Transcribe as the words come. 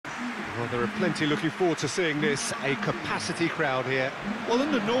there are plenty looking forward to seeing this. A capacity crowd here. Well,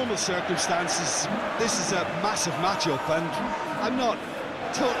 under normal circumstances, this is a massive matchup, and I'm not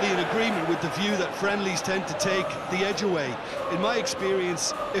totally in agreement with the view that friendlies tend to take the edge away. In my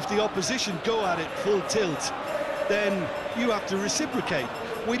experience, if the opposition go at it full tilt, then you have to reciprocate.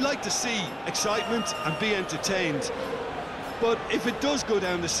 We'd like to see excitement and be entertained, but if it does go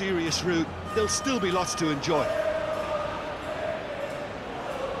down the serious route, there'll still be lots to enjoy.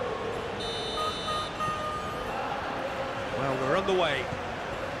 Well, we're on the way.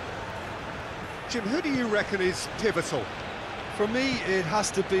 Jim, who do you reckon is pivotal? For me, it has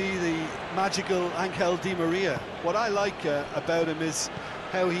to be the magical Angel Di Maria. What I like about him is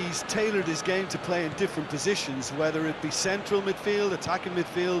how he's tailored his game to play in different positions, whether it be central midfield, attacking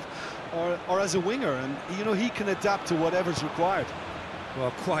midfield, or as a winger, and you know, he can adapt to whatever's required.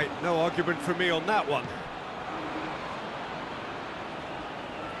 Well, quite no argument from me on that one.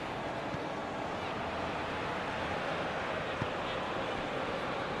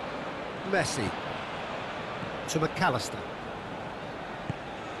 Messi to McAllister.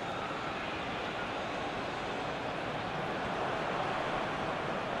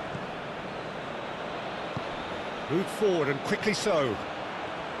 Moved forward and quickly so.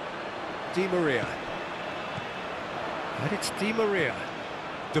 Di Maria. And it's Di Maria.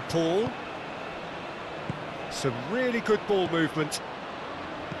 De Paul. Some really good ball movement.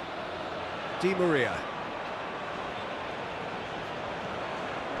 Di Maria.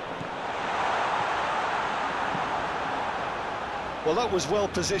 Well, that was well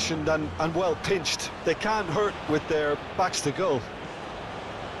positioned and well pinched. They can't hurt with their backs to goal.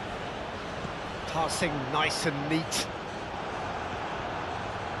 Passing nice and neat.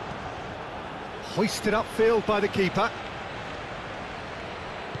 Hoisted upfield by the keeper.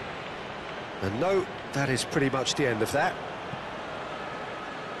 And no, that is pretty much the end of that.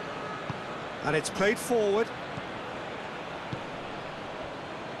 And it's played forward.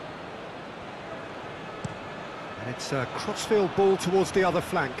 And it's a crossfield ball towards the other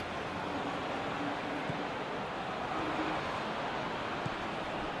flank.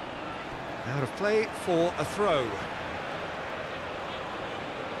 Out of play for a throw.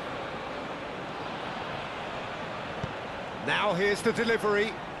 Now here's the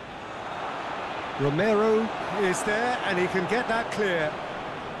delivery. Romero is there and he can get that clear.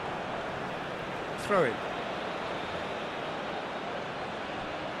 Throw it.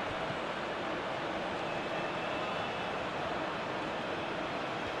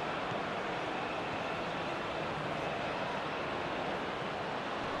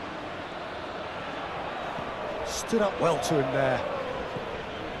 Stood up well to him there.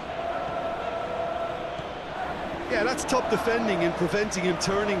 Yeah, that's top defending and preventing him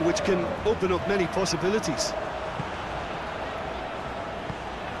turning, which can open up many possibilities.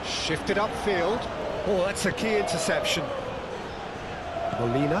 Shifted upfield. Oh, that's a key interception.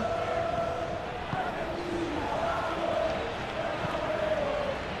 Molina.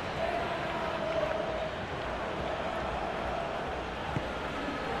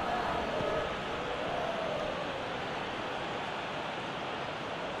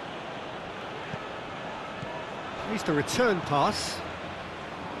 Here's the return pass.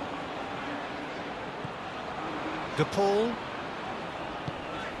 De Paul.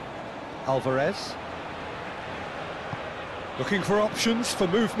 Alvarez. Looking for options for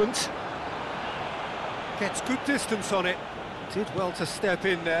movement. Gets good distance on it. Did well to step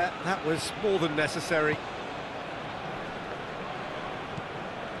in there. That was more than necessary.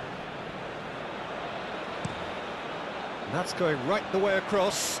 And that's going right the way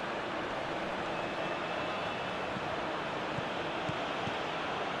across.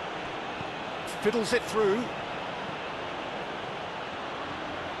 Fiddles it through.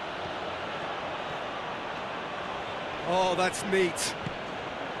 Oh, that's neat.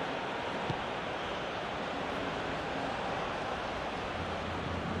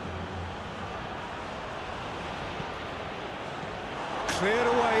 Cleared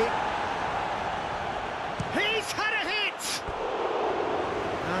away. He's had a hit!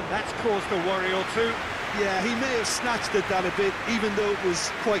 And that's caused a worry or two. Yeah, he may have snatched at that a bit, even though it was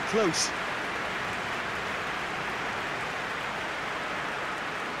quite close.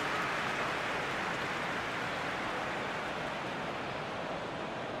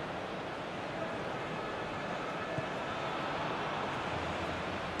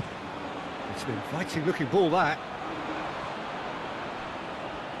 It's an inviting looking ball, that.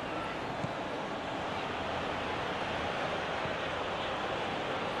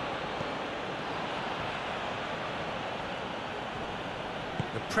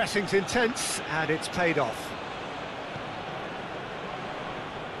 The pressing's intense and it's paid off.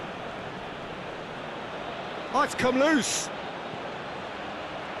 Oh, it's come loose.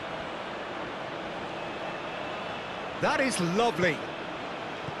 That is lovely.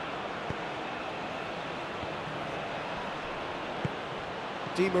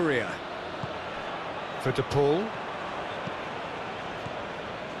 Di Maria. For De Paul.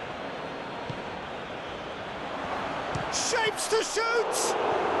 Shapes to shoot!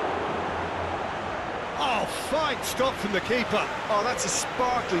 Oh, fine stop from the keeper. Oh, that's a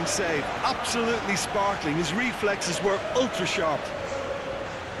sparkling save. Absolutely sparkling. His reflexes were ultra sharp.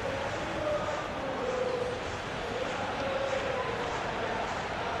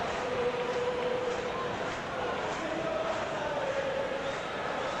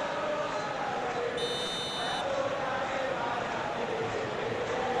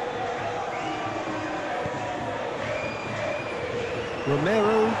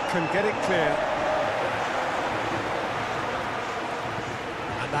 Romero can get it clear.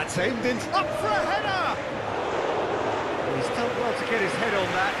 And that's aimed in. Up for a header! He's done well to get his head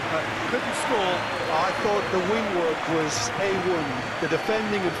on that, but couldn't score. I thought the wing work was A1. The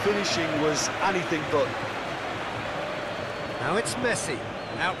defending and finishing was anything but. Now it's Messi.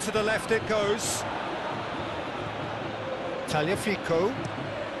 Out to the left it goes. Tagliafico.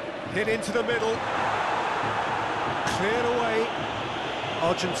 Hit into the middle. Cleared away.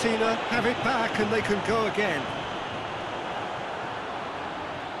 Argentina have it back and they can go again.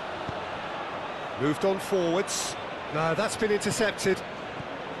 Moved on forwards. No, that's been intercepted.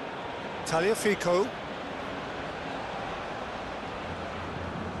 Tagliafico.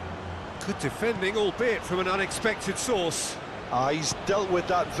 Good defending, albeit from an unexpected source. He's dealt with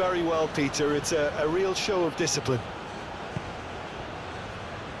that very well, Peter. It's a real show of discipline.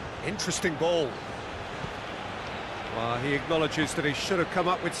 Interesting ball. Well, he acknowledges that he should have come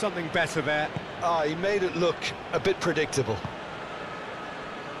up with something better there. He made it look a bit predictable.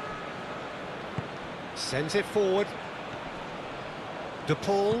 Sends it forward. De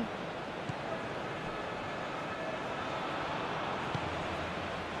Paul.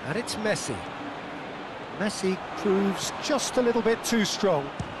 And it's Messi. Messi proves just a little bit too strong.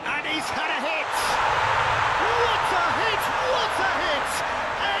 And he's had a hit! What a hit! What a hit!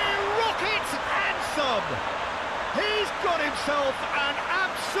 A rocket anthem! He's got himself an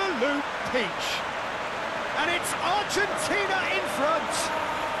absolute peach. And it's Argentina in front.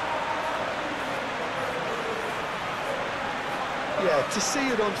 Yeah, to see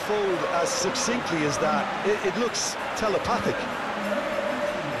it unfold as succinctly as that, it looks telepathic.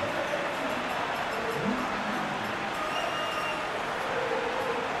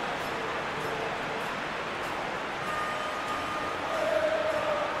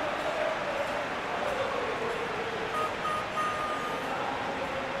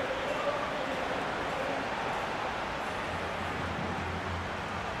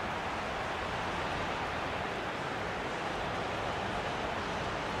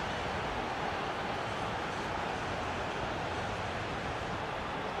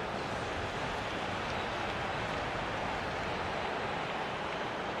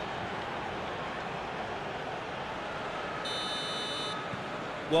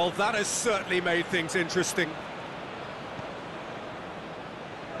 Well, that has certainly made things interesting.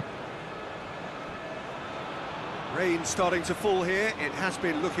 Rain starting to fall here. It has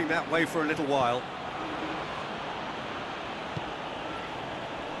been looking that way for a little while.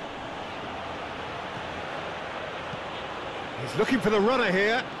 He's looking for the runner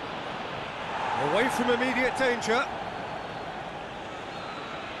here. Away from immediate danger.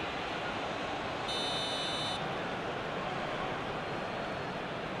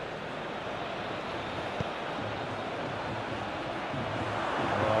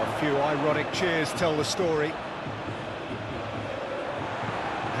 A few ironic cheers tell the story.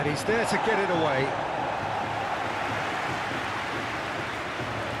 And he's there to get it away.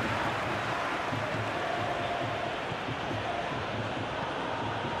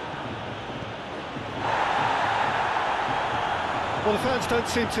 Well, the fans don't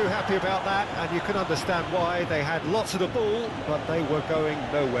seem too happy about that, and you can understand why. They had lots of the ball, but they were going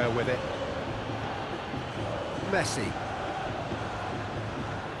nowhere with it. Messi.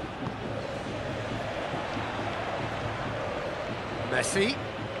 Messi.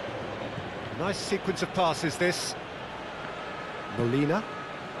 Nice sequence of passes, this. Molina.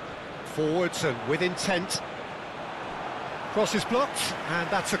 Forwards and with intent. Cross is blocked, and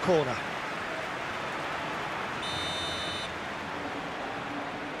that's a corner.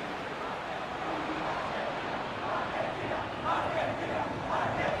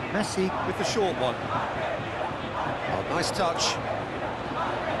 Messi with the short one. Oh, nice touch.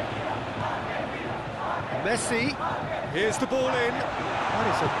 Messi, here's the ball in. That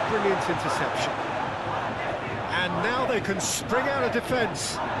is a brilliant interception. And now they can spring out of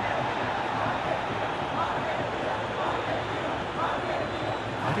defence.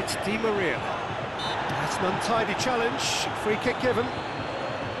 And it's Di Maria. That's an untidy challenge. Free kick given.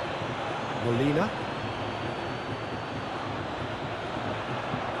 Molina.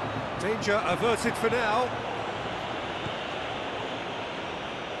 Danger averted for now.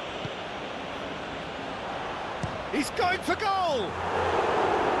 He's going for goal!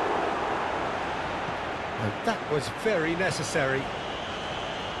 And that was very necessary.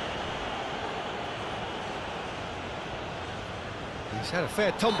 He's had a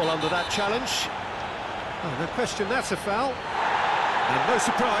fair tumble under that challenge. Oh, no question, that's a foul. And no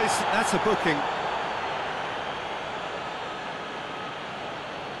surprise, that's a booking.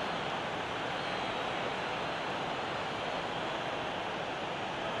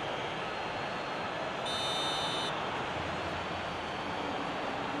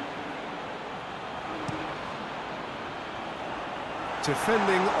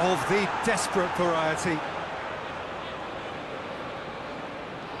 Defending of the desperate variety.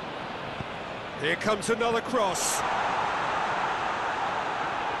 Here comes another cross.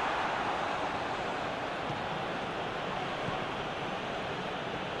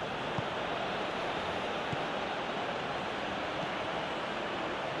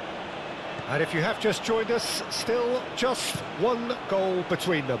 And if you have just joined us, still just one goal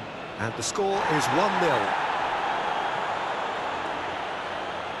between them. And the score is 1-0.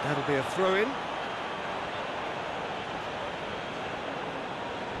 That'll be a throw-in.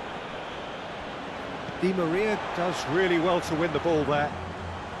 Di Maria does really well to win the ball there.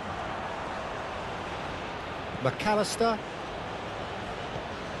 McAllister.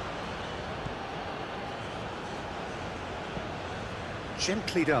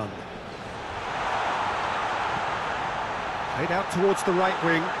 Gently done. Played out towards the right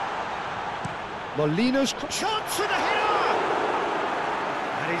wing. Molina's chance for the header!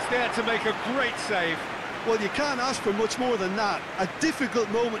 And he's there to make a great save. Well, you can't ask for much more than that. A difficult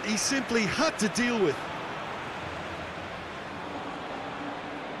moment he simply had to deal with.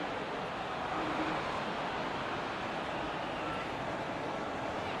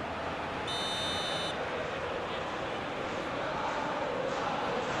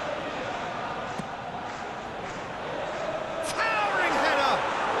 Towering header!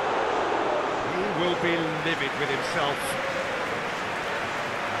 He will be livid with himself.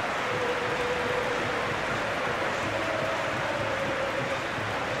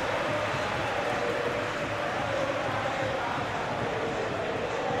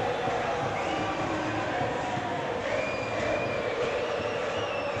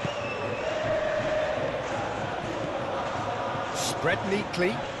 Spread neatly.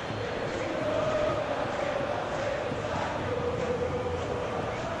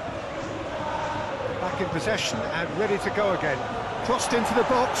 Back in possession and ready to go again. Crossed into the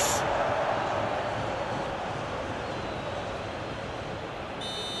box.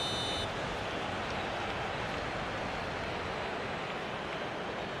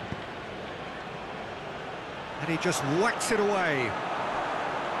 And he just whacks it away.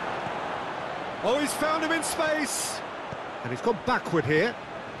 Oh, he's found him in space. And he's gone backward here.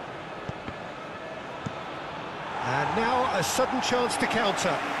 And now a sudden chance to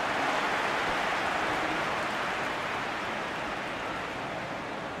counter.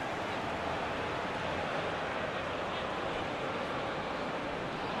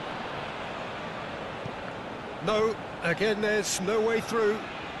 No, again there's no way through.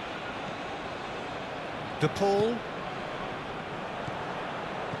 De Paul.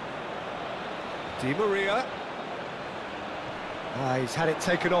 Di Maria. He's had it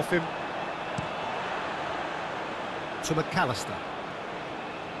taken off him. To McAllister.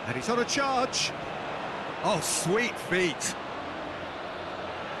 And he's on a charge. Oh, sweet feet.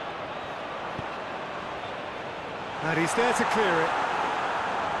 And he's there to clear it.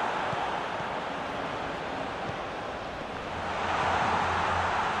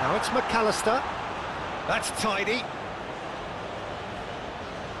 Now it's McAllister. That's tidy.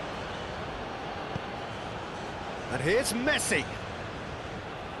 And here's Messi.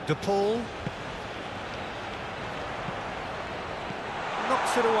 De Paul.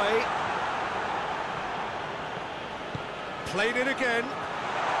 Knocks it away. Played it again.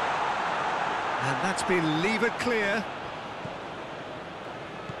 And that's been levered clear.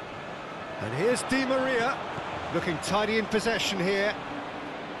 And here's Di Maria, looking tidy in possession here.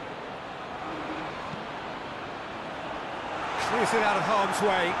 Clears it out of harm's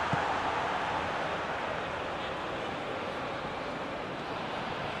way.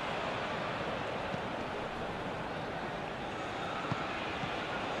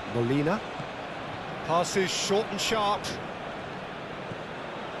 Molina. Passes short and sharp.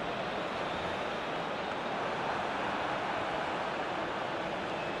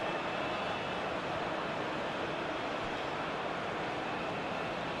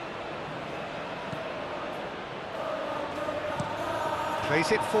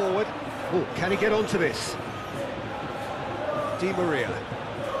 Plays it forward. Oh, can he get onto this? Di Maria.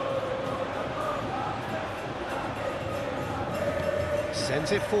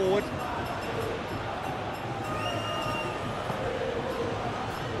 Sends it forward.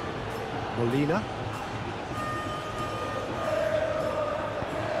 Molina.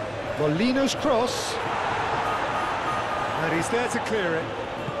 Molina's cross. And he's there to clear it.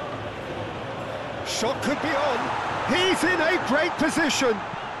 Shot could be on. He's in a great position.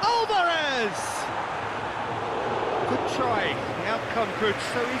 Alvarez! Good try. The outcome could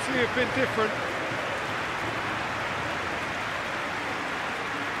so easily have been different.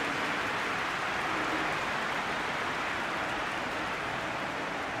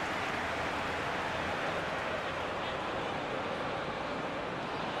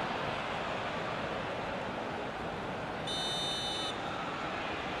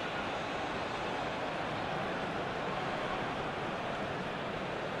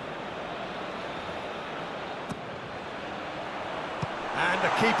 And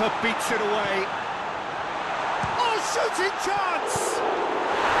the keeper beats it away. Oh, shooting chance!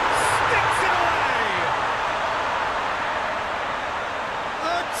 Sticks it away!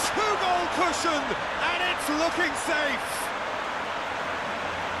 A two-goal cushion, and it's looking safe.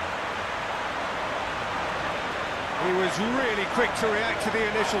 He was really quick to react to the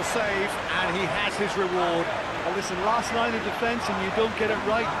initial save, and he has his reward. Well, listen, last line of defence and you don't get it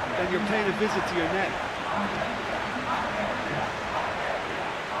right, then you're paying a visit to your net.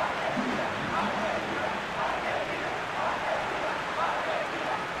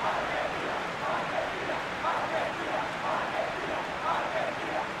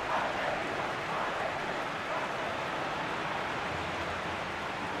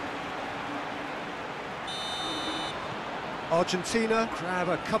 Argentina grab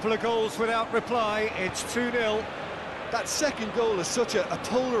a couple of goals without reply. It's 2-0. That second goal has such a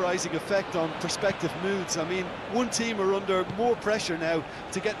polarising effect on prospective moods. I mean, one team are under more pressure now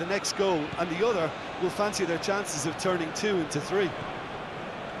to get the next goal, and the other will fancy their chances of turning 2 into 3.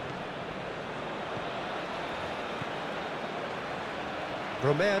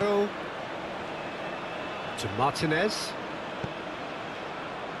 Romero to Martinez.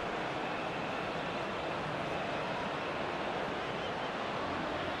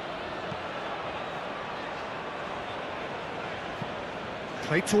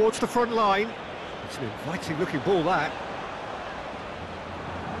 Played towards the front line. It's an inviting looking ball, that.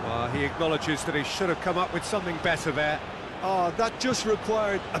 He acknowledges that he should have come up with something better there. Oh, that just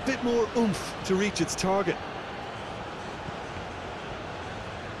required a bit more oomph to reach its target.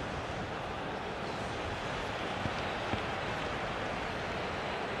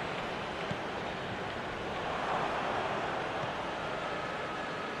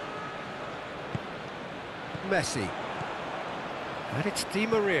 Messi. And it's Di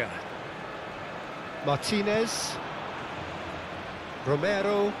Maria. Martinez.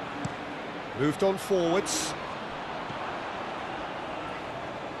 Romero. Moved on forwards.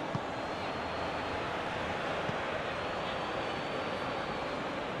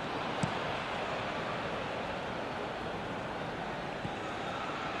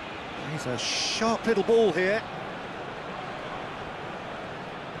 He's a sharp little ball here.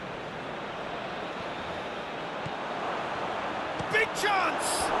 Big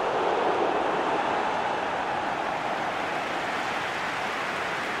chance!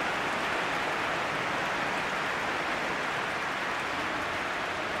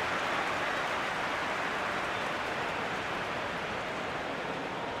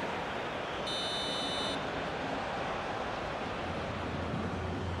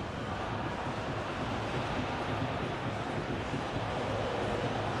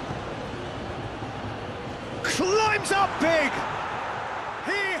 Climbs up big!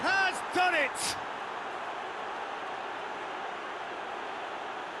 He has done it!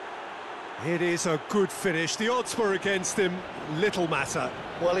 It is a good finish. The odds were against him, little matter.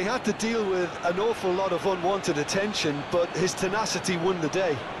 Well, he had to deal with an awful lot of unwanted attention, but his tenacity won the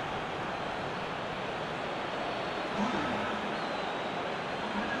day.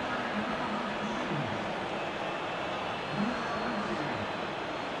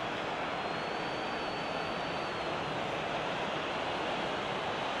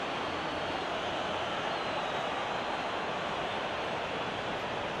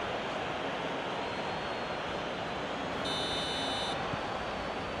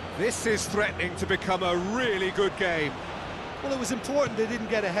 This is threatening to become a really good game. Well, it was important they didn't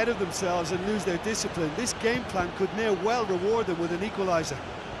get ahead of themselves and lose their discipline. This game plan could now well reward them with an equaliser.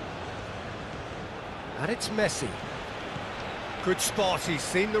 And it's Messi. Good spot, he's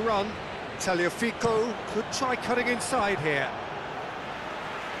seen the run. Tagliafico could try cutting inside here.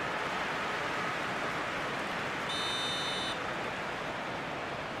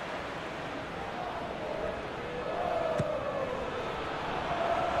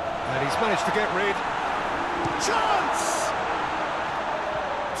 And he's managed to get rid. Chance!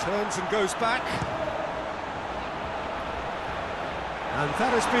 Turns and goes back. And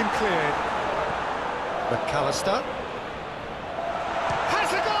that has been cleared. McAllister.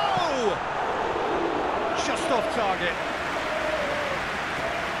 Has a go! Just off target.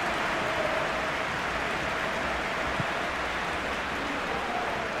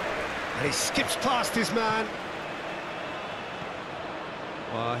 And he skips past his man.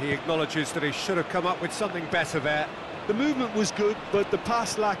 Well, he acknowledges that he should have come up with something better there. The movement was good, but the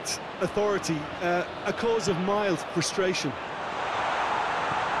pass lacked authority, a cause of mild frustration.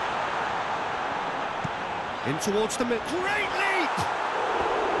 In towards the mid. Great leap!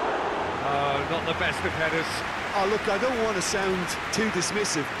 Oh, not the best of headers. Oh, look, I don't want to sound too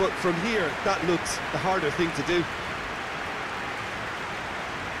dismissive, but from here, that looked the harder thing to do.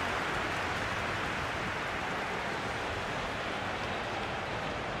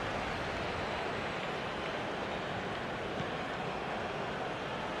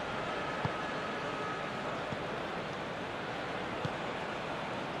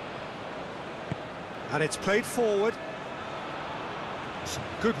 And it's played forward. Some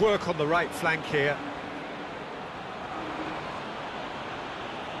good work on the right flank here.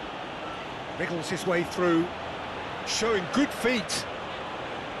 Wriggles his way through, showing good feet.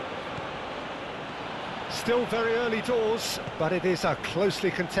 Still very early doors, but it is a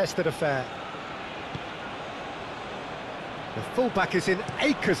closely contested affair. The fullback is in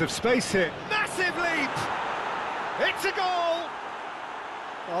acres of space here. Massive leap! It's a goal!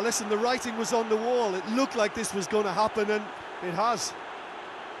 Oh, listen, the writing was on the wall. It looked like this was going to happen, and it has.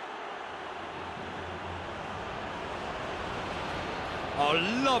 Oh,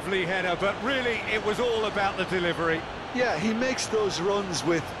 lovely header, but really it was all about the delivery. Yeah, he makes those runs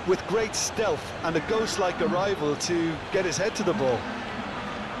with great stealth and a ghost-like arrival to get his head to the ball.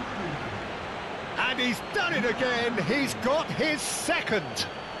 And he's done it again. He's got his second.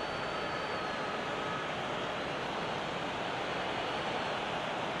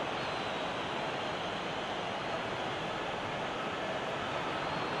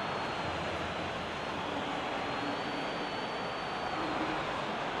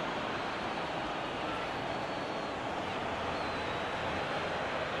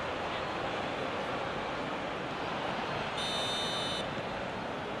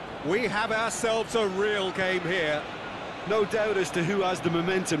 We have ourselves a real game here. No doubt as to who has the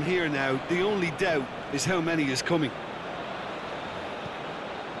momentum here now. The only doubt is how many is coming.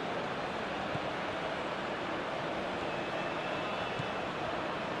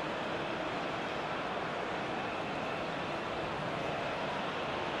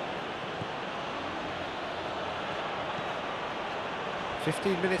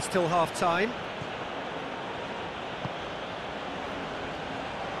 "15 minutes till half-time.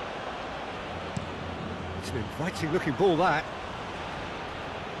 It's an inviting-looking ball, that.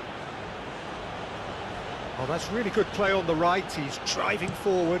 Oh, that's really good play on the right. He's driving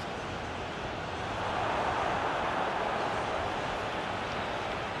forward.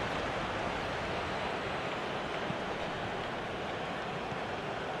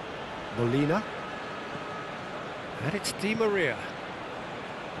 Molina. And it's Di Maria.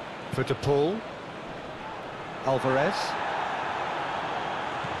 For De Paul. Alvarez.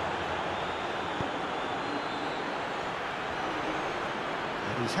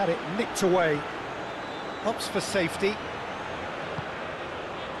 And he's had it nicked away. Opts for safety.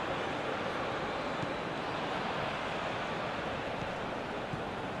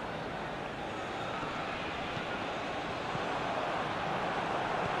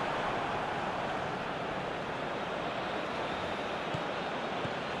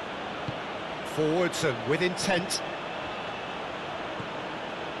 Forwards and with intent.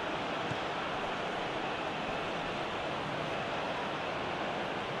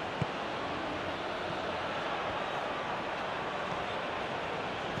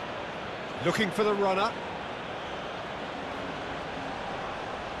 Looking for the runner.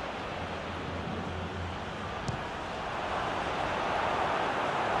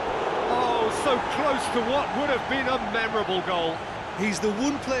 Oh, so close to what would have been a memorable goal. He's the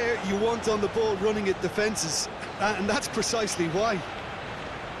one player you want on the ball running at defences, and that's precisely why.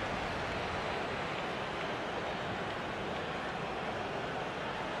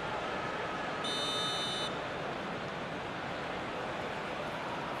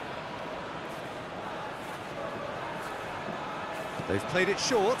 They've played it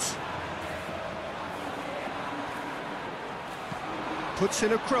short. Puts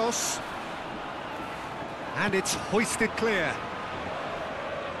in a cross. And it's hoisted clear.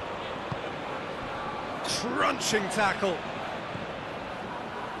 Crunching tackle.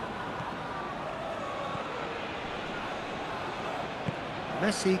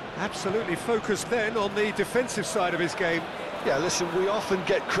 Messi absolutely focused then on the defensive side of his game. Yeah, listen, we often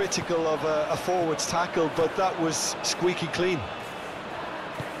get critical of a forward's tackle, but that was squeaky clean.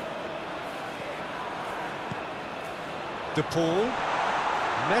 De Paul,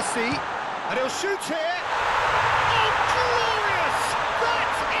 Messi, and he'll shoot here. Oh, glorious!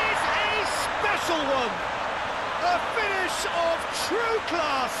 That is a special one! A finish of true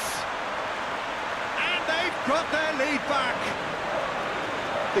class! And they've got their lead back.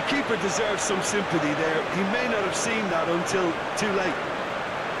 The keeper deserves some sympathy there. He may not have seen that until too late.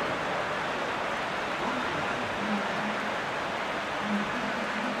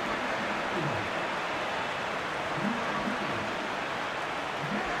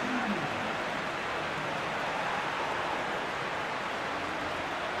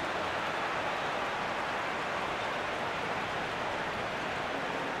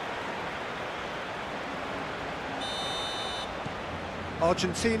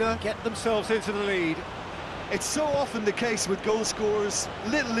 Argentina get themselves into the lead. It's so often the case with goal scorers,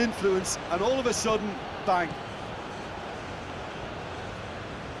 little influence, and all of a sudden, bang.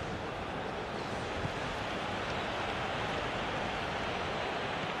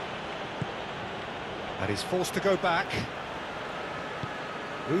 And he's forced to go back.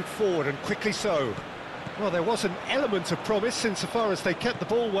 Moved forward, and quickly so. Well, there was an element of promise insofar as they kept the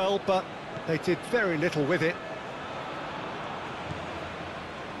ball well, but they did very little with it.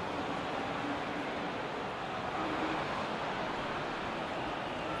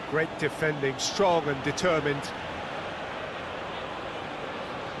 Great defending, strong and determined.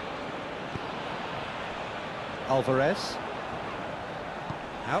 Alvarez.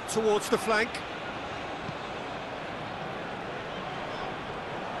 Out towards the flank.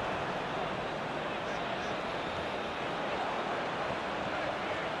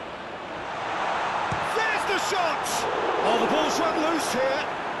 There's the shot! Oh, the ball's run loose here.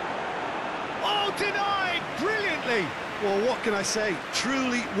 Oh, denied brilliantly. Well, what can I say?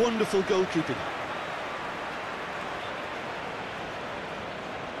 Truly wonderful goalkeeping.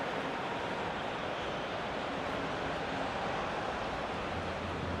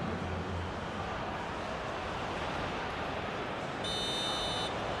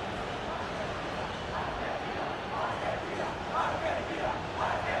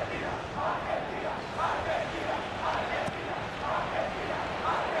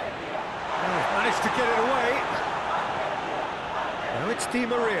 Managed to get it away. Now it's Di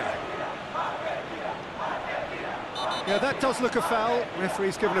Maria. Yeah, that does look a foul.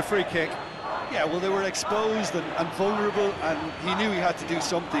 Referee's given a free kick. Yeah, well, they were exposed and vulnerable, and he knew he had to do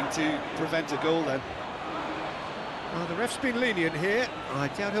something to prevent a goal then. Well, the ref's been lenient here. I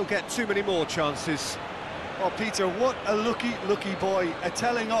doubt he'll get too many more chances. Oh, Peter, what a lucky boy. A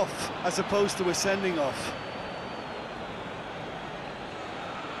telling off as opposed to a sending off.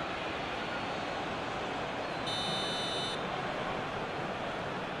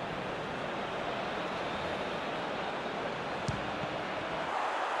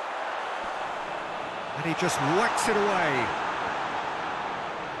 And he just whacks it away.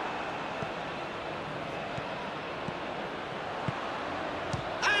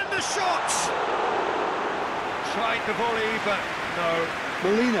 And the shot! Tried the volley, but no.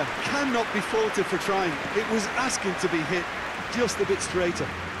 Molina cannot be faulted for trying. It was asking to be hit just a bit straighter.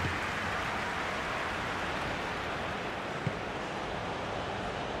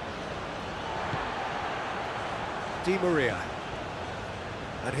 Di Maria.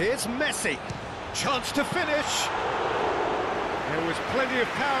 And here's Messi. Chance to finish. There was plenty of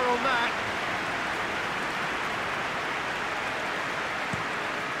power on that.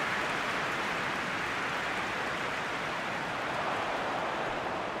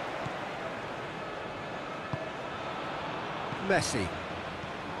 Messi.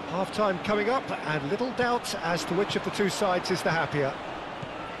 Half-time coming up, and little doubt as to which of the two sides is the happier.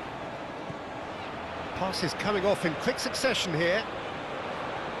 Passes coming off in quick succession here.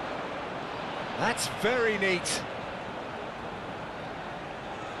 That's very neat.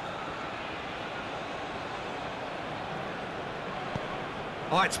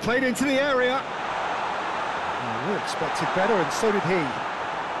 Oh, it's played into the area. Oh, we expected better, and so did he.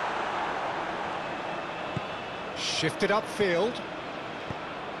 Shifted upfield.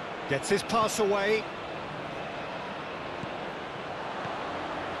 Gets his pass away.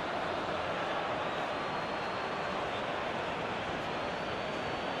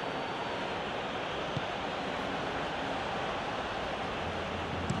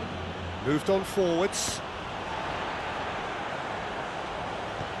 Moved on forwards.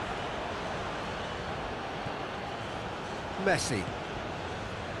 Messi.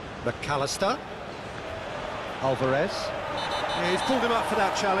 McAllister. Alvarez. Yeah, he's pulled him up for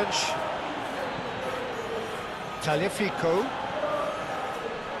that challenge. Tagliafico.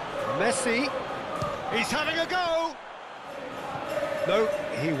 Messi. He's having a go! No,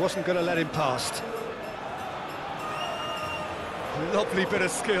 he wasn't going to let him past. Lovely bit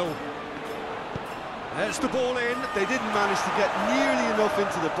of skill. There's the ball in. They didn't manage to get nearly enough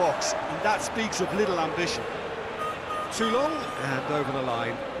into the box, and that speaks of little ambition. Too long, and over the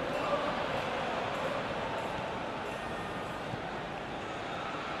line.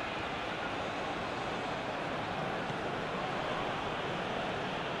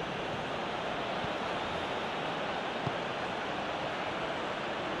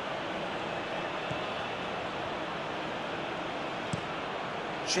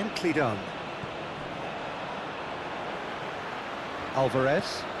 Gently done.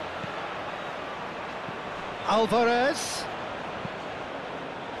 Alvarez. Alvarez.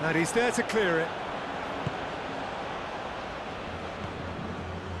 And he's there to clear it.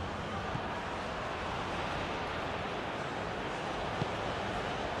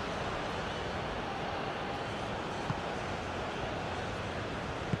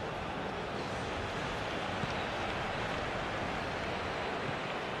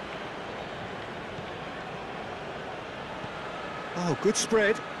 Oh, good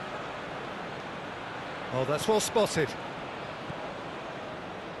spread. Oh, that's well spotted.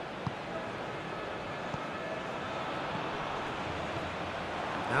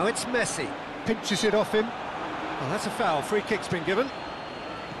 Now it's Messi. Pinches it off him. Oh, that's a foul. Free kick's been given.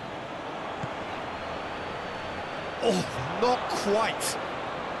 Oh, not quite.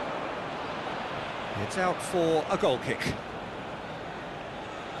 It's out for a goal kick.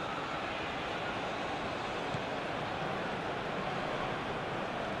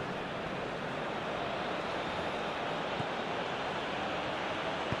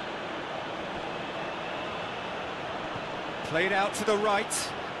 Played out to the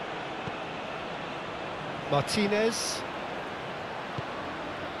right. Martinez.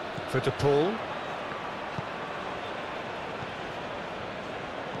 For De Paul.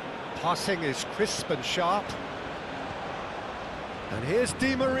 Passing is crisp and sharp. And here's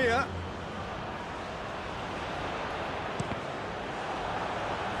Di Maria.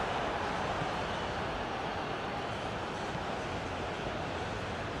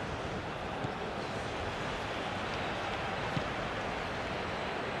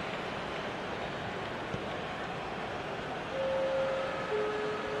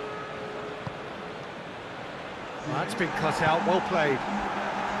 That's been cut out, well played.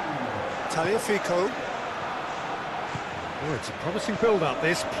 Tagliafico. Oh, it's a promising build-up,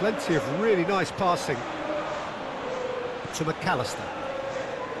 this. Plenty of really nice passing. To McAllister.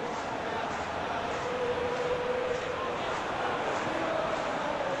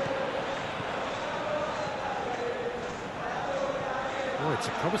 Oh, it's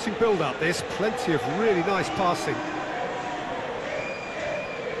a promising build-up, this. Plenty of really nice passing.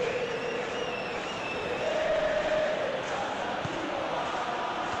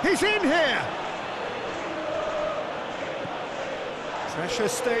 He's in here! Pressure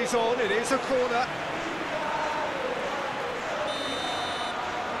stays on, it is a corner.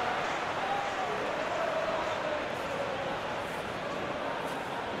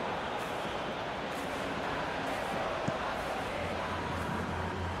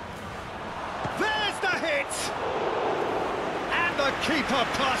 There's the hit! And the keeper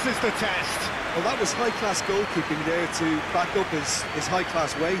passes the test. Well, that was high-class goalkeeping there to back up his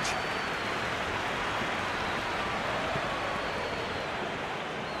high-class wage.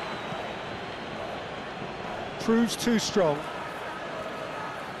 Proves too strong.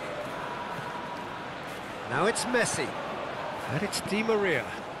 Now it's Messi. And it's Di Maria.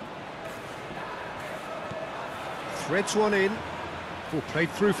 Threads one in. Oh,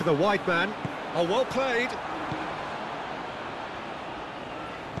 played through for the wide man. Oh, well played.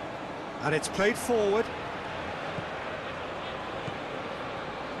 And it's played forward.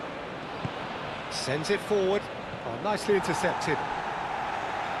 Sends it forward. Oh, nicely intercepted.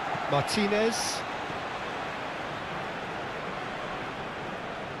 Martinez.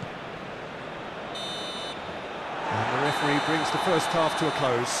 And the referee brings the first half to a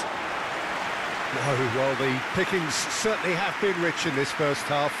close. No, well, the pickings certainly have been rich in this first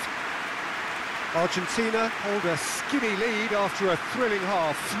half. Argentina hold a skinny lead after a thrilling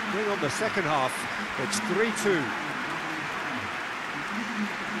half. Bring on the second half. It's 3-2.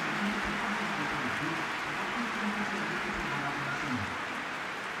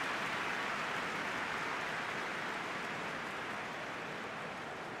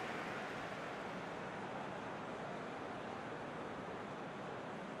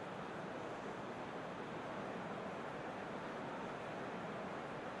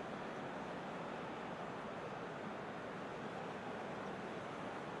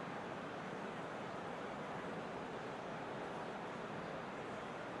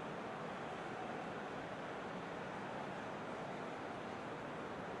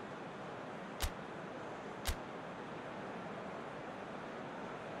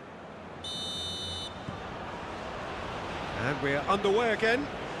 And we're underway again.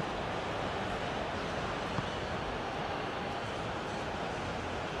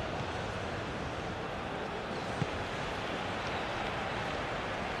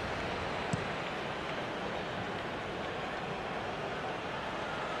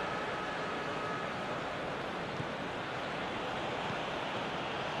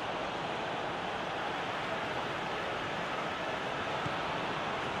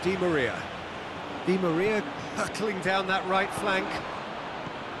 Di Maria. Di Maria hurtling down that right flank.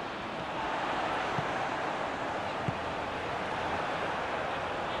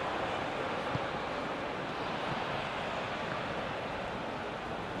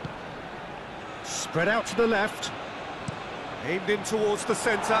 Spread out to the left. Aimed in towards the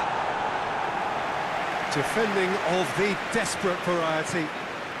centre. Defending of the desperate variety.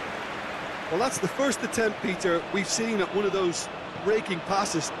 Well, that's the first attempt, Peter, we've seen at one of those raking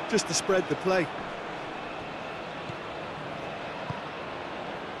passes just to spread the play.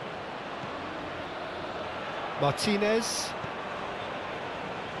 Martinez.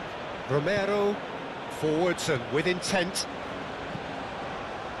 Romero. Forwards and with intent.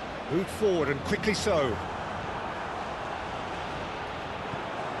 Moved forward and quickly so.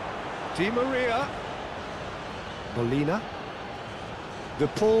 Di Maria. Molina. De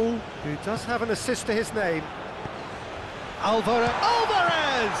Paul, who does have an assist to his name. Alvarez!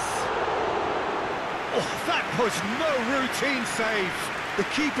 Oh, that was no routine save. The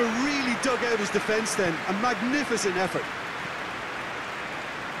keeper really dug out his defence then. A magnificent effort.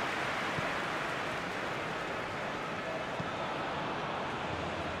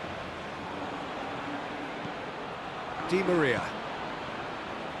 Di Maria.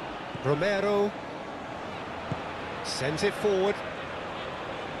 Romero. Sends it forward.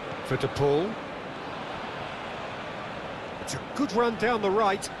 For De Paul. It's a good run down the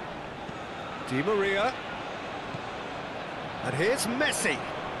right. Di Maria. And here's Messi.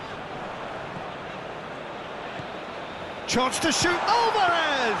 Chance to shoot.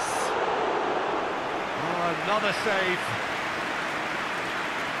 Alvarez! Oh, another save.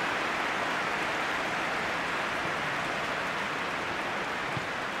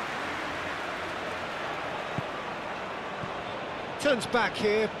 Turns back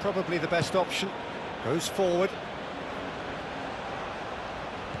here, probably the best option. Goes forward.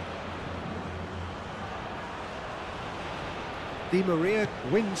 Di Maria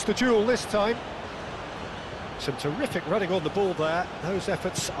wins the duel this time. Some terrific running on the ball there. Those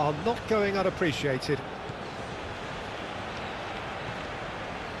efforts are not going unappreciated.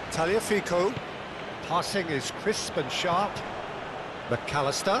 Tagliafico. Passing is crisp and sharp.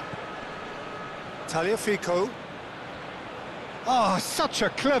 McAllister. Tagliafico. Oh, such a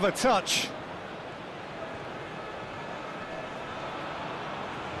clever touch.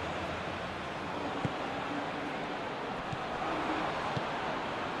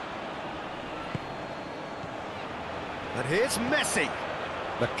 And here's Messi.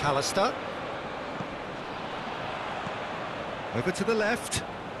 McAllister. Over to the left.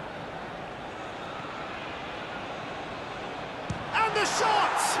 And the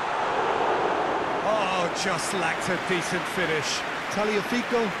shot! Oh, just lacked a decent finish.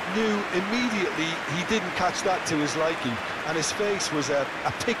 Tagliafico knew immediately he didn't catch that to his liking, and his face was a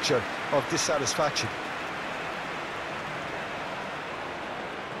picture of dissatisfaction.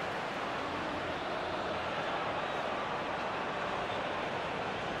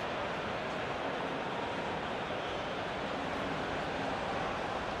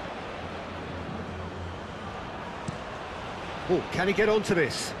 Oh, can he get onto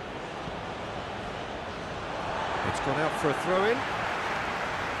this? It's gone out for a throw-in.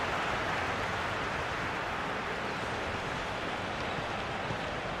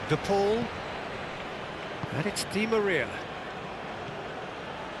 De Paul. And it's Di Maria.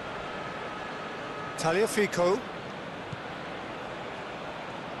 Tagliafico.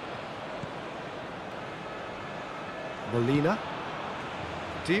 Molina.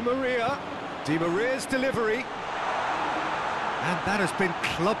 Di Maria. Di Maria's delivery. And that has been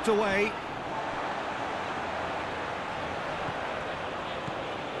clubbed away.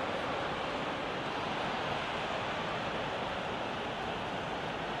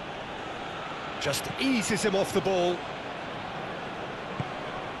 Just eases him off the ball.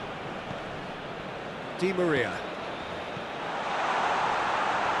 Di Maria.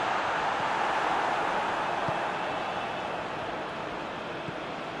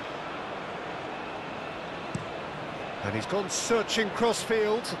 And he's gone searching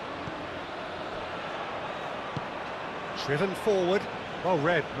crossfield. Driven forward. Well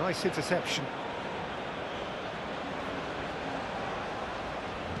read, nice interception.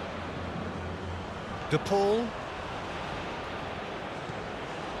 De Paul.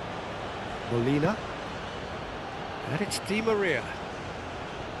 Molina. And it's Di Maria.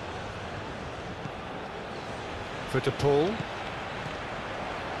 For De Paul.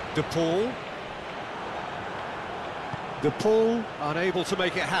 De Paul. De Paul unable to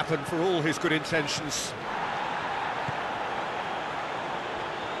make it happen for all his good intentions.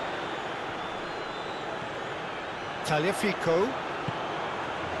 Tagliafico.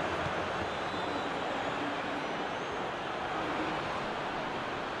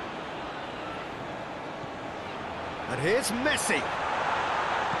 And here's Messi.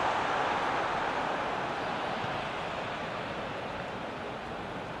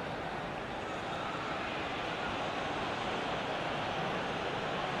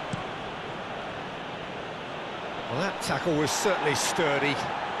 Well, that tackle was certainly sturdy.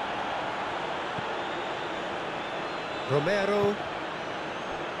 Romero.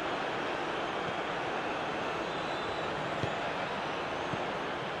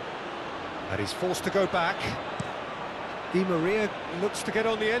 And he's forced to go back. Di Maria looks to get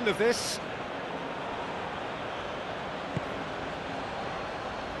on the end of this.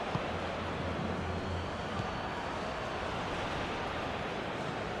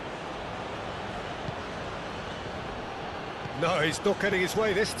 No, he's not getting his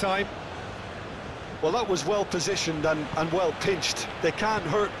way this time. Well, that was well positioned and well pinched. They can't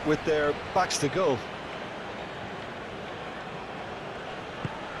hurt with their backs to goal.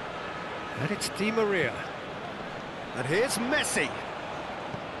 And it's Di Maria. And here's Messi.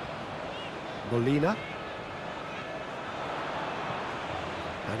 Molina.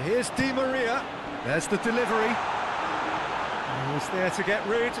 And here's Di Maria. There's the delivery. He's there to get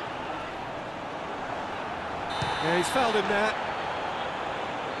rid. Yeah, he's fouled him there.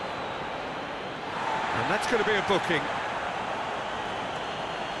 And that's going to be a booking.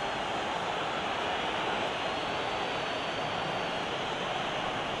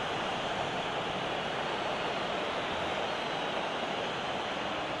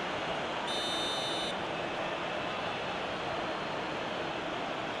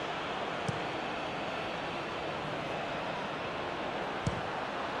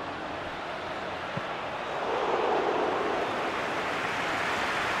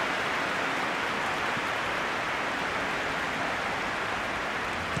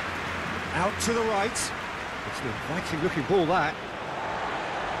 Out to the right. It's an inviting looking ball, that.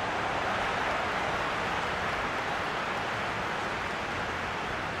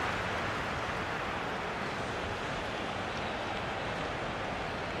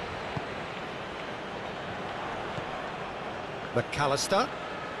 McAllister.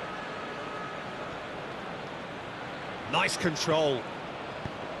 Nice control.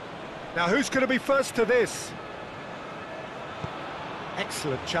 Now who's going to be first to this?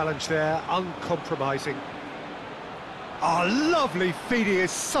 Excellent challenge there, uncompromising. Oh, lovely feed, he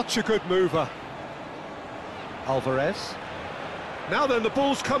is such a good mover. Alvarez. Now then, the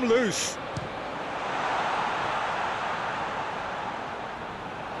ball's come loose.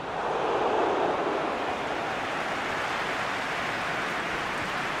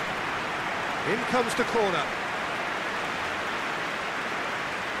 In comes the corner.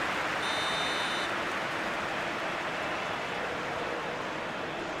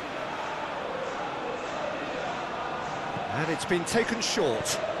 And it's been taken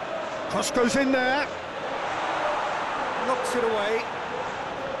short. Cross goes in there. Knocks it away.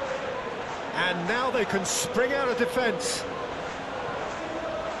 And now they can spring out of defence.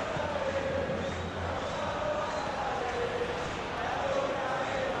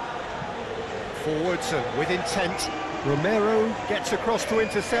 Forwards and with intent. Romero gets across to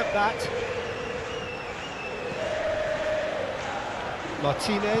intercept that.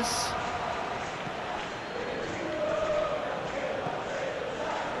 Martinez.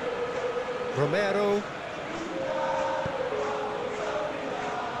 Romero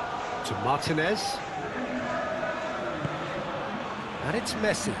to Martinez, and it's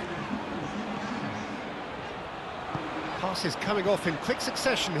Messi. Passes coming off in quick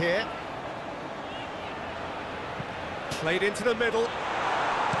succession here. Played into the middle. He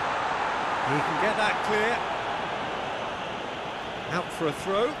can get that clear. Out for a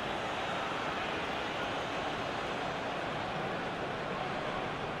throw.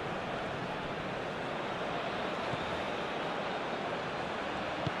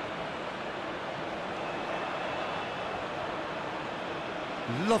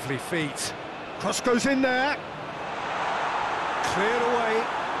 Lovely feet. Cross goes in there. Cleared away.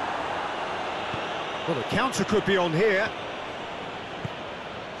 Well, the counter could be on here.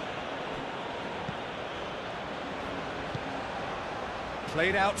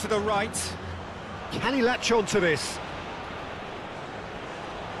 Played out to the right. Can he latch on to this?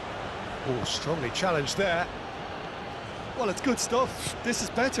 Oh, strongly challenged there. Well, it's good stuff. This is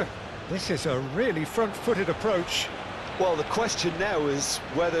better. This is a really front-footed approach. Well, the question now is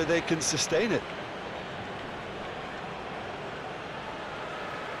whether they can sustain it.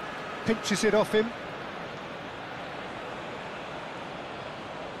 Pinches it off him.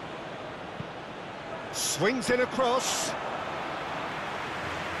 Swings it across.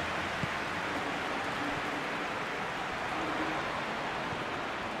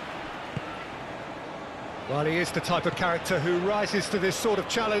 Well, he is the type of character who rises to this sort of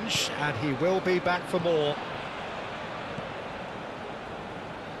challenge, and he will be back for more.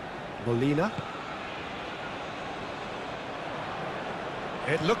 Molina.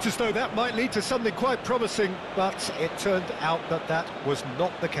 It looked as though that might lead to something quite promising, but it turned out that that was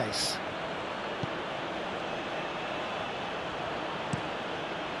not the case.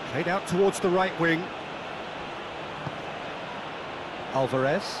 Played out towards the right wing.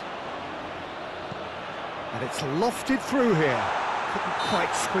 Alvarez. And it's lofted through here. Couldn't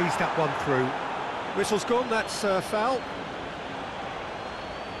quite squeeze that one through. Whistle's gone, that's a foul.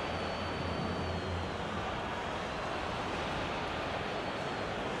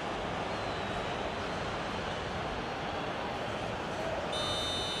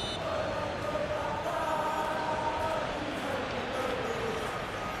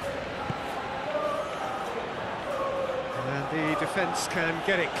 And the defence can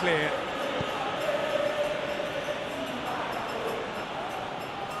get it clear.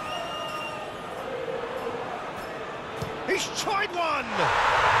 He's tried one!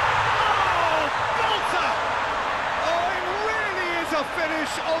 Oh, belter! Oh, it really is a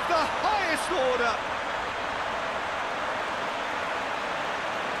finish of the highest order.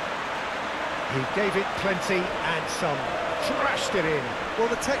 He gave it plenty and some. Trashed it in. Well,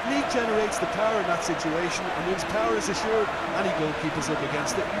 the technique generates the power in that situation, and once power is assured, any goalkeeper's up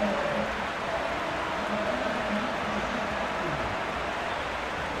against it.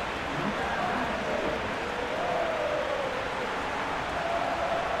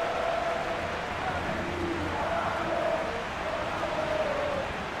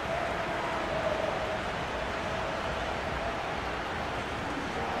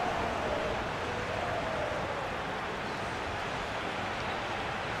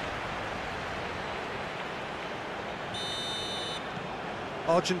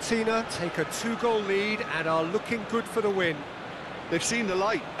 Argentina take a 2-goal lead and are looking good for the win. They've seen the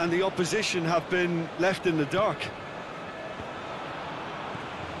light, and the opposition have been left in the dark.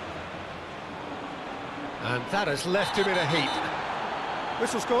 And that has left him in a heap.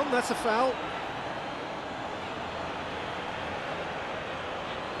 Whistle's gone, that's a foul.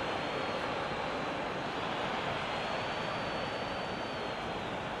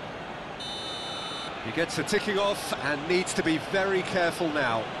 He gets a ticking off and needs to be very careful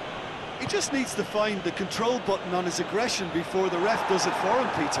now. He just needs to find the control button on his aggression before the ref does it for him,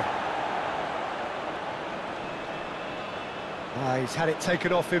 Peter. He's had it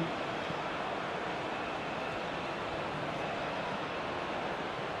taken off him.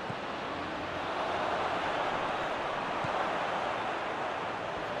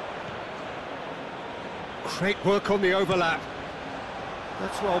 Great work on the overlap.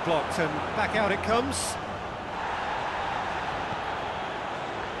 That's well blocked, and back out it comes.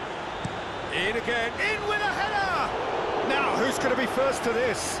 In again, in with a header! Now, who's going to be first to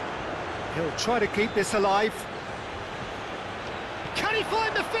this? He'll try to keep this alive. Can he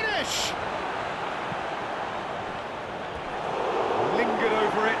find the finish? Lingered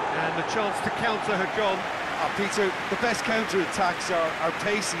over it, and the chance to counter had gone. Peter, the best counter-attacks are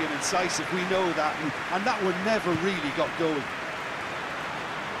pacey and incisive, we know that, and that one never really got going.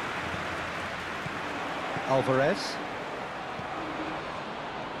 Alvarez.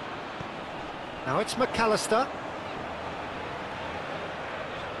 Now it's McAllister.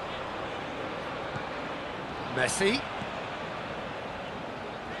 Messi.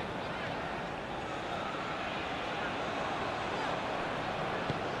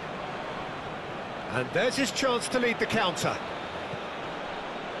 And there's his chance to lead the counter.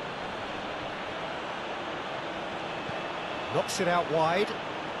 Knocks it out wide.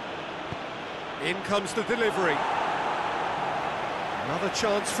 In comes the delivery. Another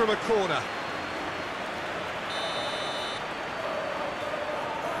chance from a corner.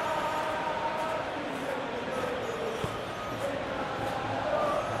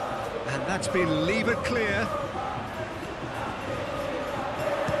 And that's been levered clear.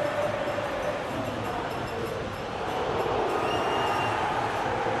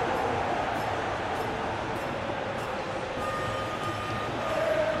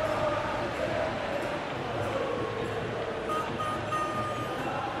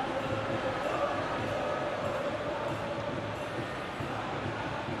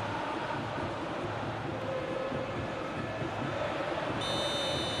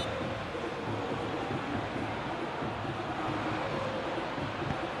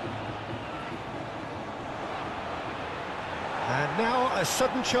 now a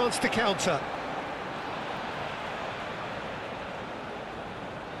sudden chance to counter.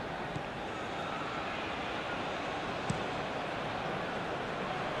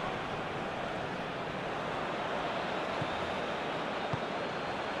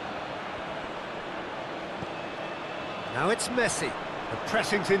 Now it's Messi. The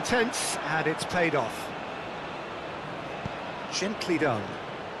pressing's intense, and it's paid off. Gently done.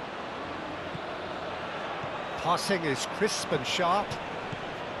 Passing is crisp and sharp.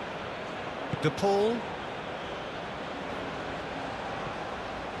 De Paul.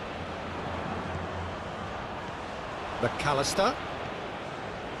 McAllister.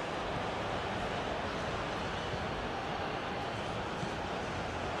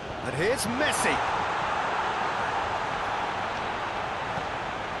 And here's Messi.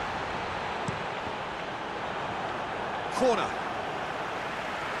 Corner.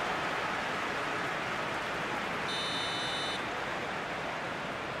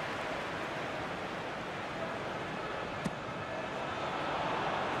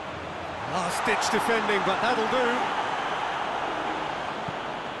 Last-ditch defending, but that'll do.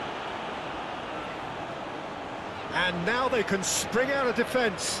 And now they can spring out of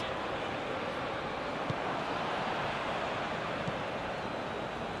defence.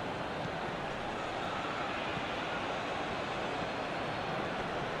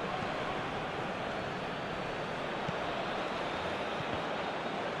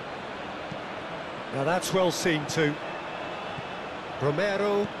 Now that's well seen too.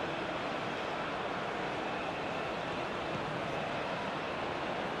 Romero.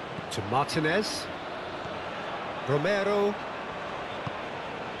 To Martinez. Romero.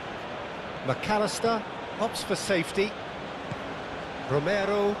 McAllister opts for safety.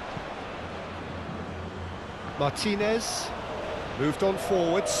 Romero. Martinez. Moved on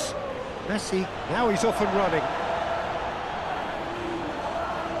forwards. Messi. Now he's off and running.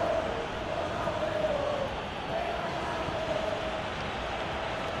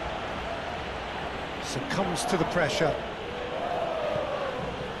 Succumbs to the pressure.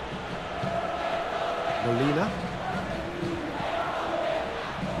 Molina.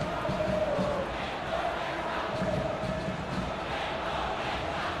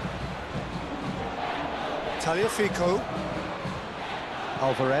 Tagliafico.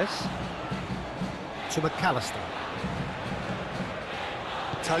 Alvarez. To McAllister.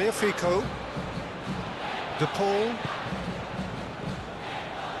 Tagliafico. De Paul.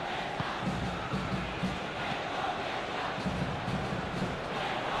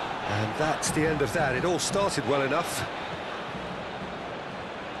 And that's the end of that. It all started well enough.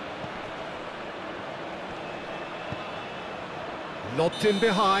 Lobbed in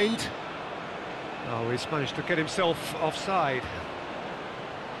behind. Oh, he's managed to get himself offside.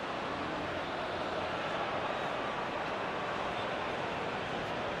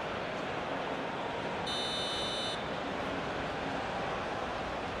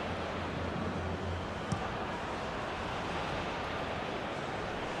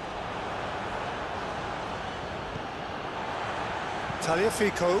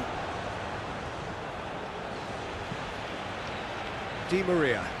 Tagliafico. Di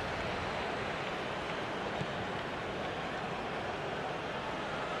Maria.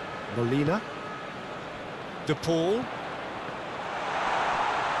 Molina. De Paul.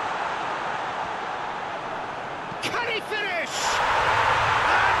 Can he finish?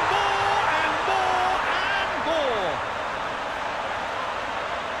 And more and more and more.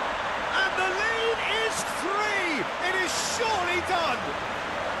 And the lead is 3. It is surely done.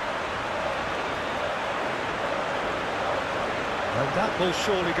 And that will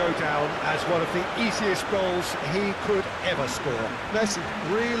surely go down as one of the easiest goals he could ever score. Messi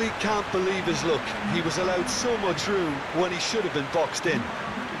really can't believe his luck. He was allowed so much room when he should have been boxed in.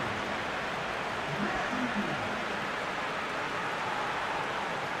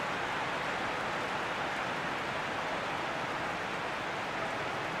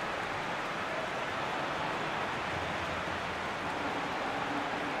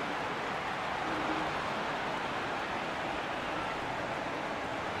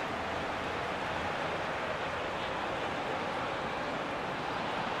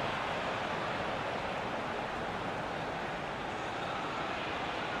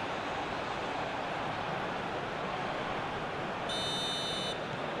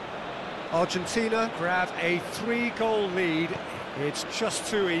 Argentina grab a 3-goal lead. It's just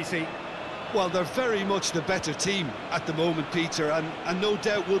too easy. Well, they're very much the better team at the moment, Peter, and no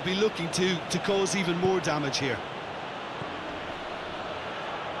doubt will be looking to cause even more damage here.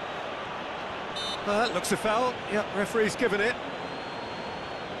 That looks a foul. Yep, referee's given it.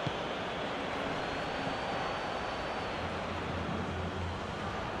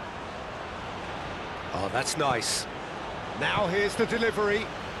 Oh, that's nice. Now here's the delivery.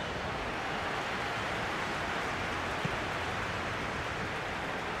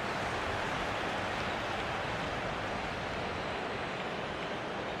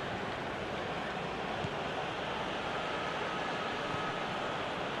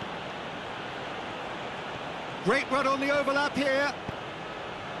 Great run on the overlap here.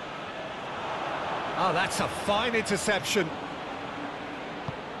 Oh, that's a fine interception.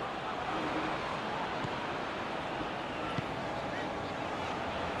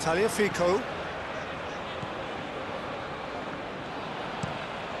 Tagliafico.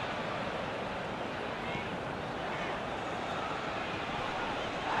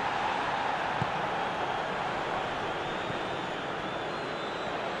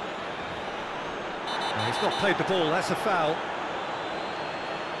 He's not played the ball, that's a foul.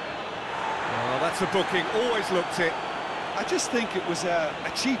 Oh, that's a booking, always looked it. I just think it was a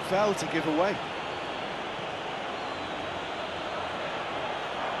cheap foul to give away.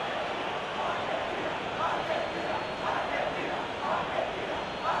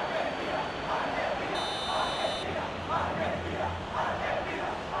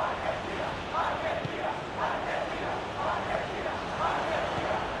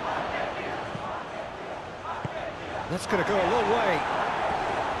 That's going to go a long way.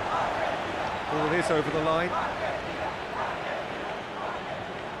 Ball is over the line.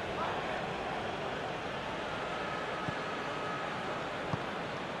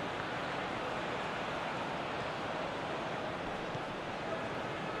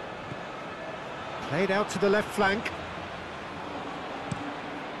 Played out to the left flank.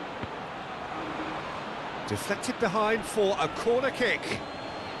 Deflected behind for a corner kick.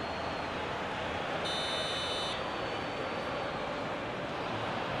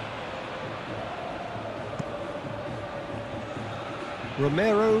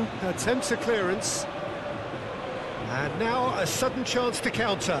 Romero attempts a clearance. And now a sudden chance to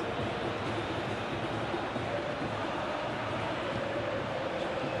counter.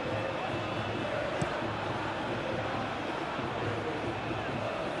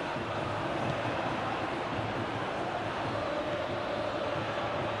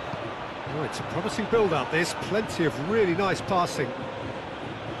 Oh, it's a promising build-up, this. Plenty of really nice passing.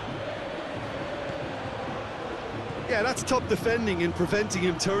 Yeah, that's top defending and preventing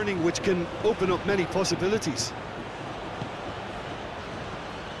him turning, which can open up many possibilities.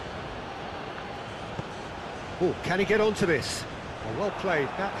 Oh, can he get onto this? Well played,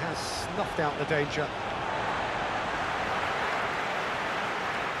 that has snuffed out the danger.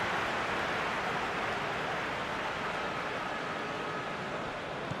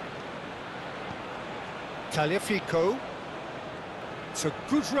 Tagliafico. It's a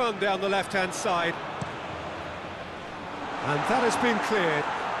good run down the left-hand side. And that has been cleared.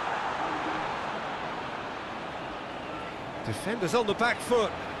 Defenders on the back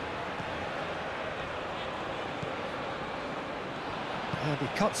foot. And he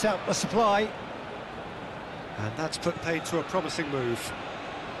cuts out the supply. And that's put paid to a promising move.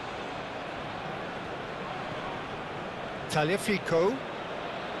 Tagliafico.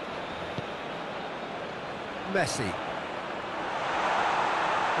 Messi.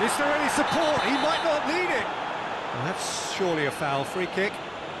 Is there any support? He might not need it. Well, that's surely a foul. Free kick.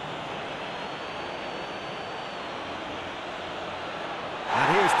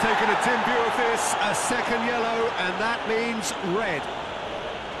 And he has taken a dim view of this, a second yellow, and that means red.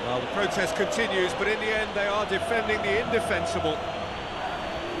 Well, the protest continues, but in the end they are defending the indefensible.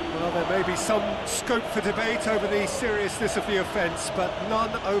 Well, there may be some scope for debate over the seriousness of the offence, but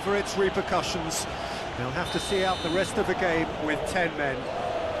none over its repercussions. They'll have to see out the rest of the game with 10 men.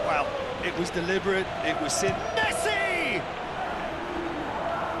 Well, it was deliberate, it was sin. Messi!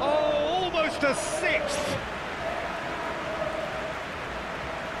 Oh, almost a sixth!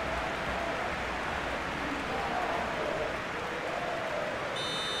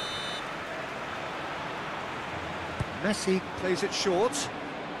 Messi plays it short.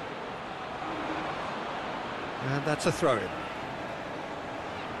 And that's a throw-in.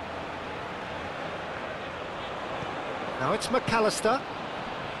 Now it's McAllister.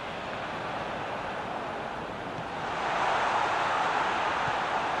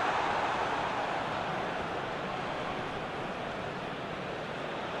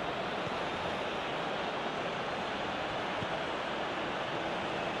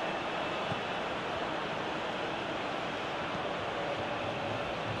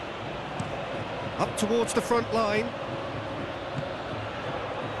 Up towards the front line.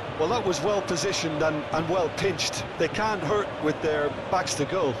 Well, that was well positioned and well pinched. They can't hurt with their backs to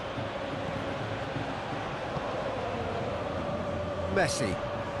goal. Messi.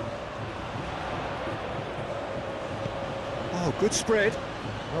 Oh, good spread.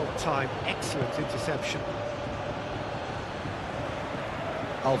 Well timed, excellent interception.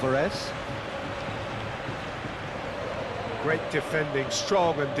 Alvarez. Great defending,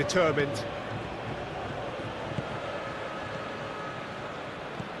 strong and determined.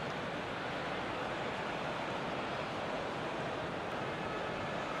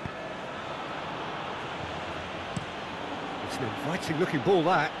 It's an inviting looking ball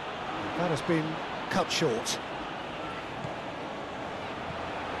that. That has been cut short.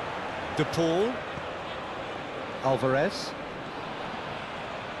 De Paul. Alvarez.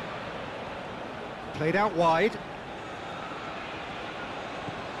 Played out wide.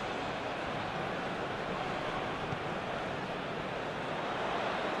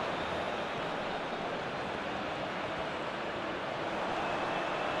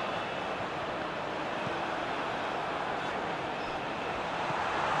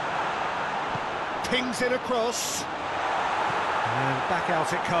 Pings it across. And back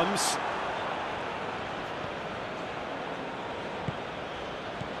out it comes.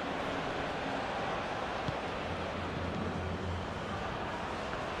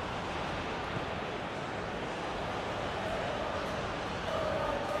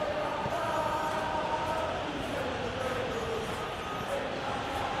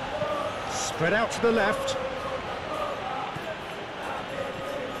 Spread out to the left.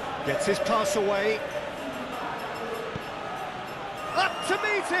 Gets his pass away. Up to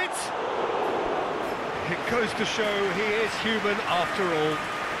meet it! It goes to show he is human after all.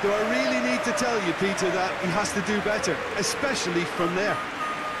 Do I really need to tell you, Peter, that he has to do better, especially from there?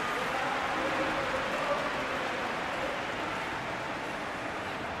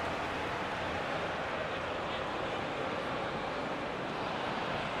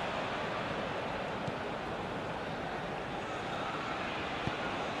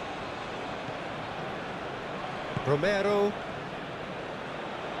 Romero.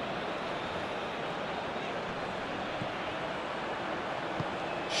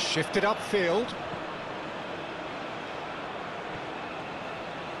 Shifted upfield.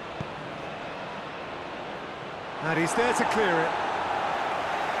 And he's there to clear it.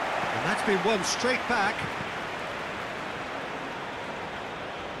 And that's been won straight back.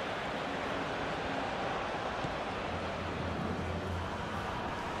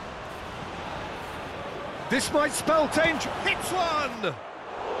 This might spell danger. Hits one!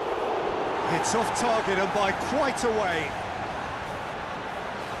 It's off target and by quite a way.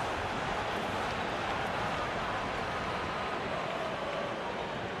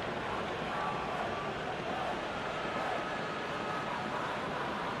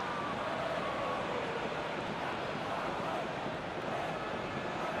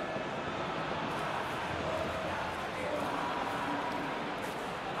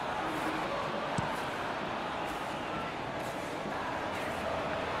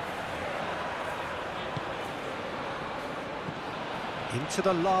 Into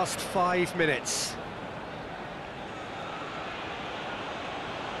the last 5 minutes.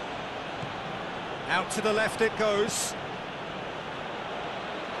 Out to the left it goes.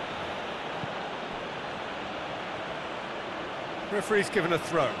 Referee's given a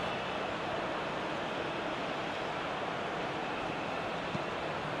throw.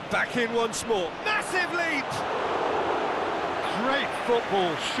 Back in once more. Massive leap! Great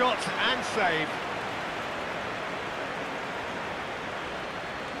football, shot and save.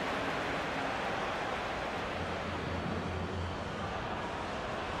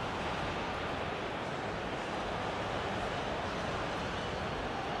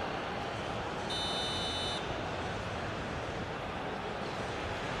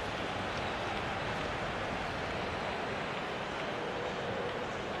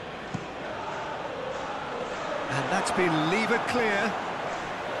 And that's been levered clear.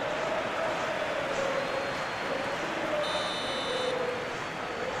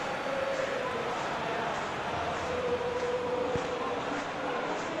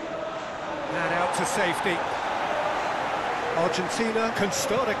 And out to safety. Argentina can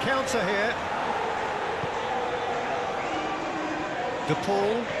start a counter here. De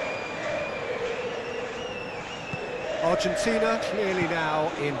Paul. Argentina clearly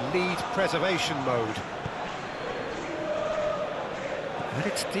now in lead preservation mode. And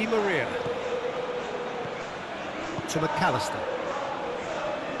it's Di Maria. To McAllister.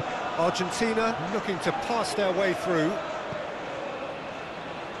 Argentina looking to pass their way through.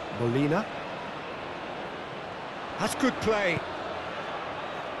 Molina. That's good play.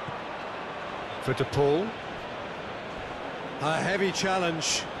 For De Paul. A heavy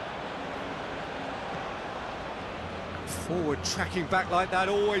challenge. Forward tracking back like that,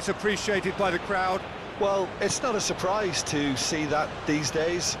 always appreciated by the crowd. Well, it's not a surprise to see that these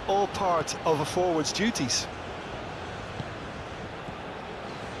days, all part of a forward's duties.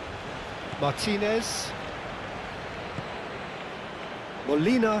 Martinez.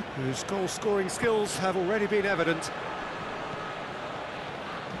 Molina, whose goal-scoring skills have already been evident.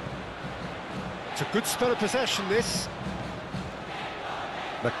 It's a good spell of possession, this.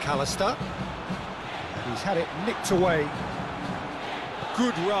 McAllister. And he's had it nicked away.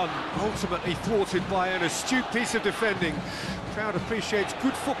 Good run, ultimately thwarted by an astute piece of defending. Crowd appreciates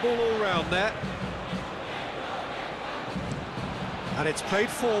good football all round there. And it's played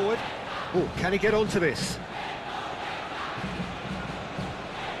forward. Oh, can he get onto this?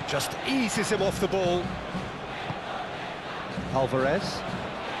 Just eases him off the ball. Alvarez.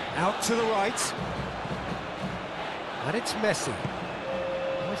 Out to the right. And it's Messi.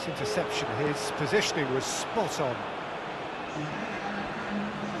 Nice interception. His positioning was spot on.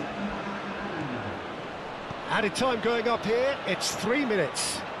 Added time going up here. It's 3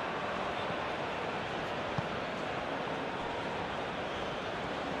 minutes.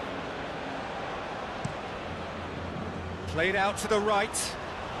 Played out to the right.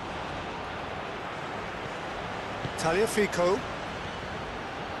 Tagliafico.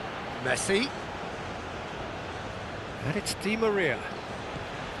 Messi. And it's Di Maria.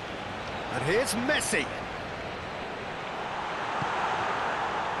 And here's Messi.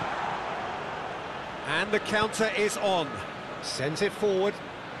 And the counter is on. Sends it forward.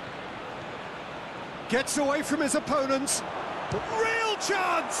 Gets away from his opponents. Real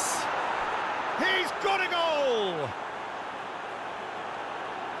chance! He's got a goal!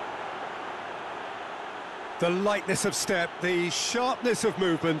 The lightness of step, the sharpness of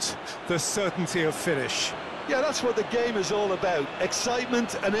movement, the certainty of finish. Yeah, that's what the game is all about.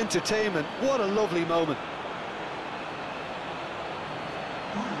 Excitement and entertainment. What a lovely moment.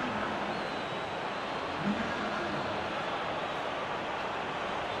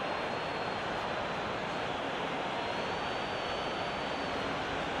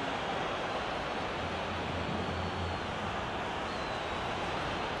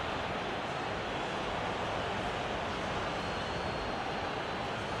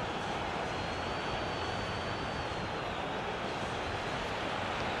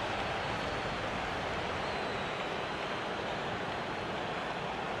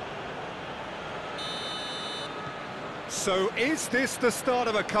 So is this the start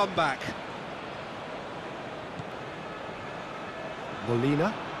of a comeback?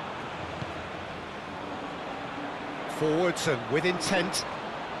 Molina. Forwards and with intent.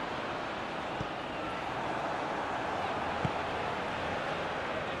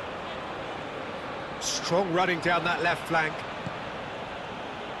 Strong running down that left flank.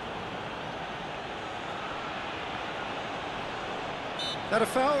 That a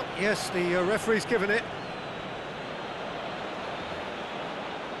foul? Yes, the referee's given it.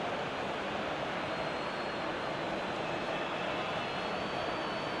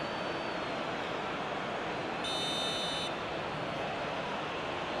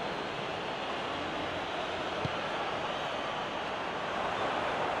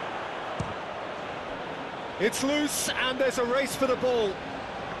 It's loose, and there's a race for the ball.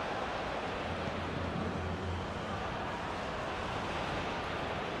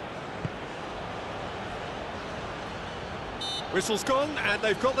 Whistle's gone, and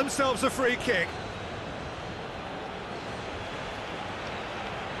they've got themselves a free kick.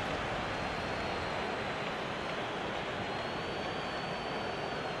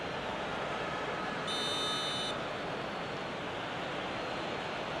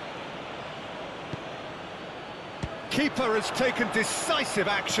 Keeper has taken decisive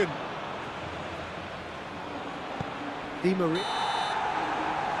action. Di Maria.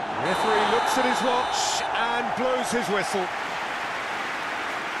 Referee looks at his watch and blows his whistle.